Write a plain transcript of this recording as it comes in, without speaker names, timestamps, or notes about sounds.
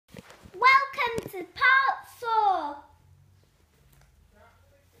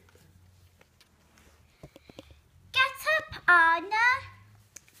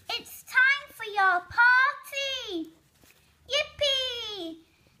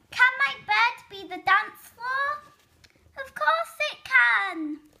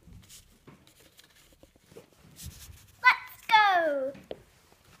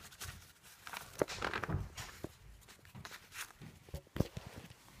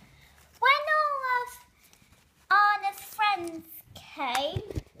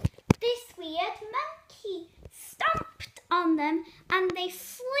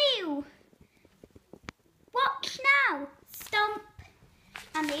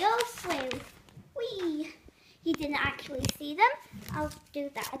they all flew. Whee! You didn't actually see them. I'll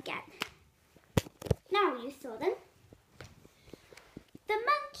do that again. Now you saw them. The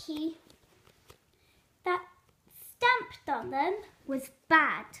monkey that stamped on them was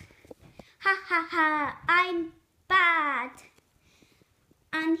bad. Ha ha ha, I'm bad.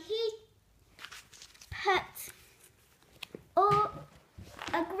 And he put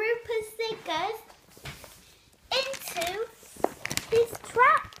a group of ziggers into his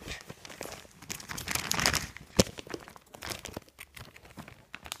trap.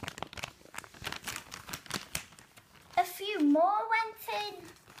 A few more went in,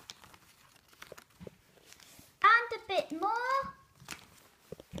 and a bit more,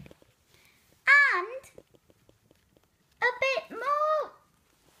 and a bit more,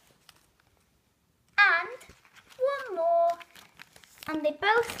 and one more, and they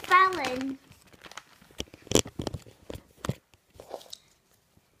both fell in.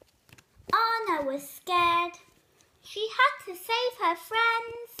 Anna was scared. She had to save her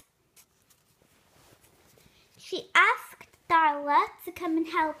friends. She asked Darla to come and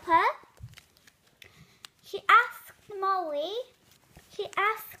help her. She asked Molly. She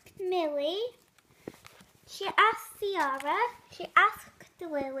asked Millie. She asked Ciara. She asked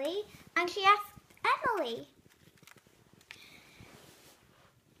Lily. And she asked Emily.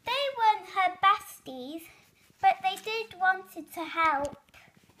 They weren't her besties, but they did wanted to help.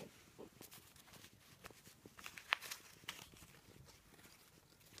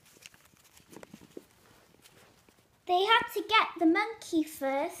 They had to get the monkey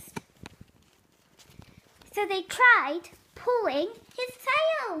first, so they tried pulling his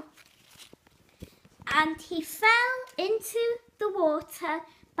tail, and he fell into the water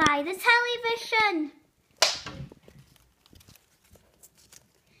by the television.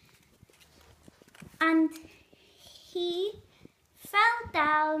 And he fell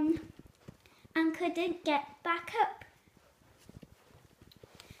down and couldn't get back up.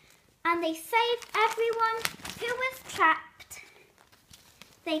 And they saved everyone who was trapped.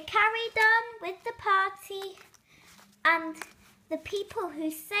 They carried on with the party, and the people who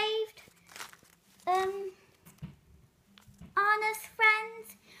saved Anna's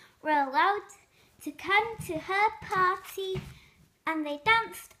friends were allowed to come to her party, and they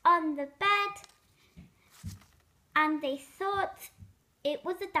danced on the bed, and they thought it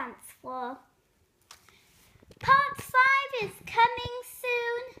was a dance floor.